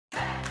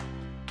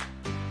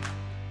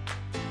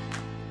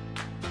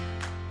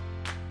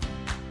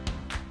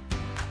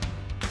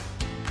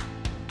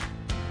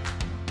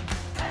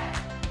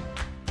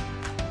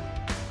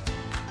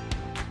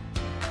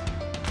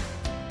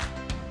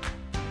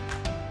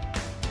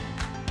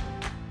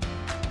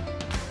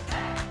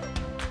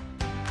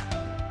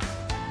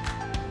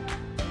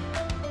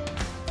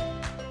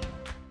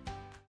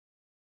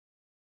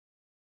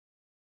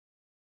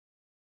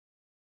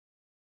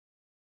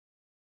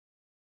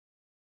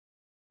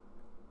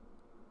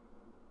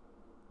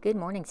Good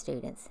morning,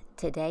 students.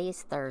 Today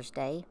is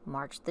Thursday,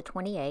 March the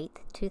 28th,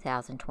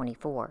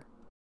 2024.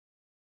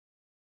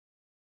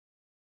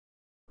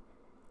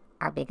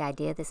 Our big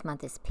idea this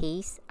month is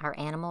peace, our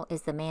animal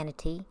is the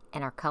manatee,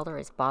 and our color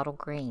is bottle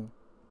green.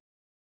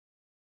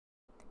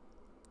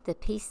 The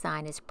peace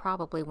sign is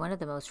probably one of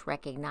the most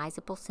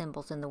recognizable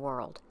symbols in the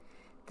world.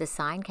 The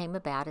sign came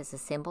about as a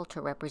symbol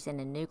to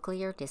represent a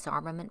nuclear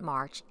disarmament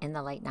march in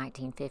the late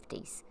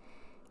 1950s.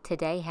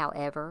 Today,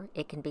 however,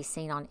 it can be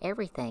seen on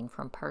everything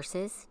from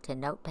purses to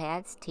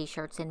notepads,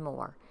 t-shirts, and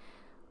more.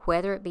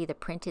 Whether it be the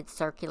printed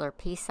circular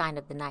peace sign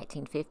of the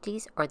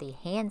 1950s or the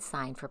hand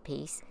sign for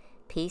peace,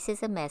 peace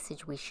is a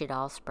message we should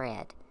all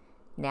spread.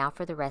 Now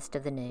for the rest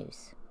of the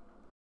news.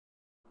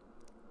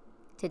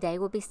 Today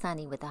will be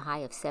sunny with a high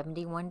of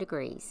 71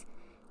 degrees.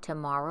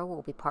 Tomorrow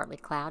will be partly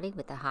cloudy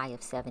with a high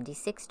of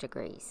 76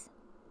 degrees.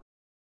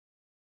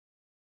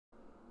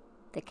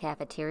 The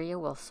cafeteria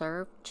will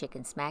serve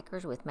chicken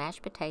smackers with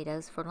mashed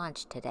potatoes for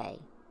lunch today.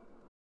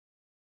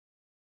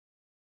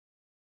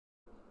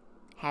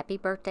 Happy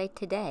birthday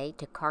today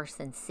to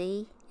Carson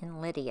C.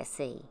 and Lydia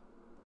C.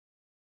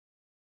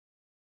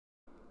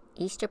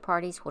 Easter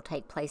parties will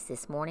take place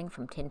this morning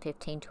from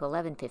 10:15 to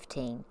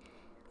 11:15.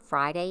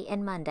 Friday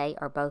and Monday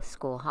are both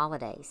school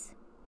holidays.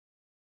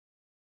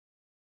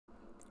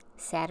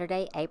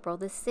 Saturday, April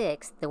the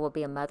 6th, there will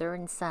be a mother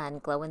and son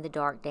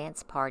glow-in-the-dark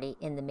dance party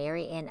in the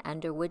Mary Ann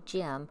Underwood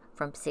Gym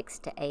from 6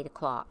 to 8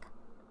 o'clock.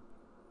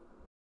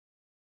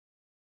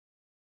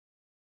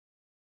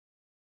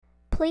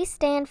 Please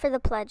stand for the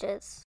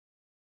pledges.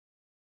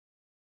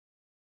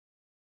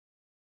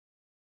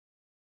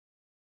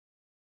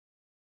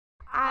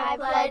 I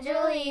pledge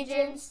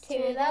allegiance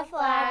to the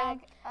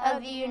flag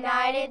of the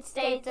United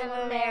States of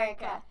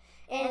America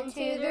and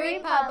to the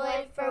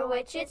republic for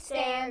which it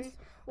stands,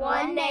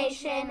 one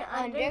nation,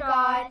 under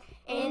God,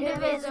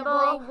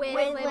 indivisible,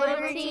 with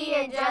liberty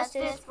and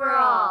justice for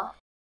all.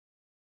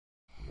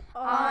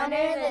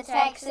 Honor the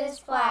Texas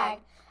flag.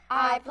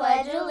 I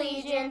pledge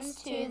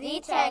allegiance to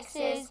the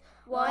Texas,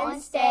 one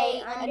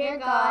state, under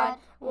God,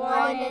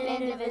 one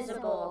and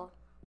indivisible.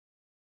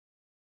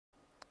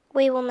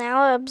 We will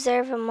now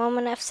observe a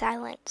moment of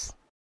silence.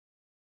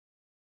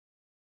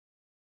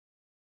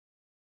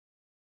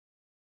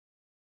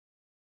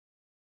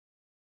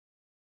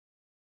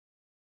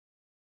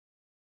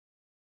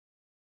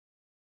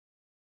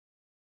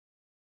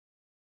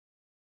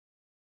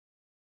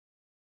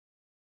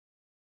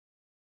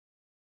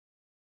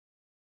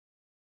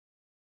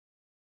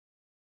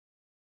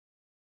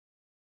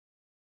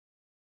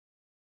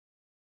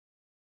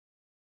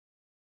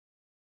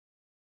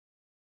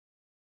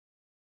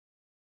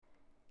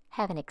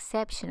 Have an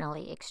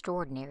exceptionally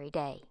extraordinary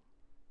day.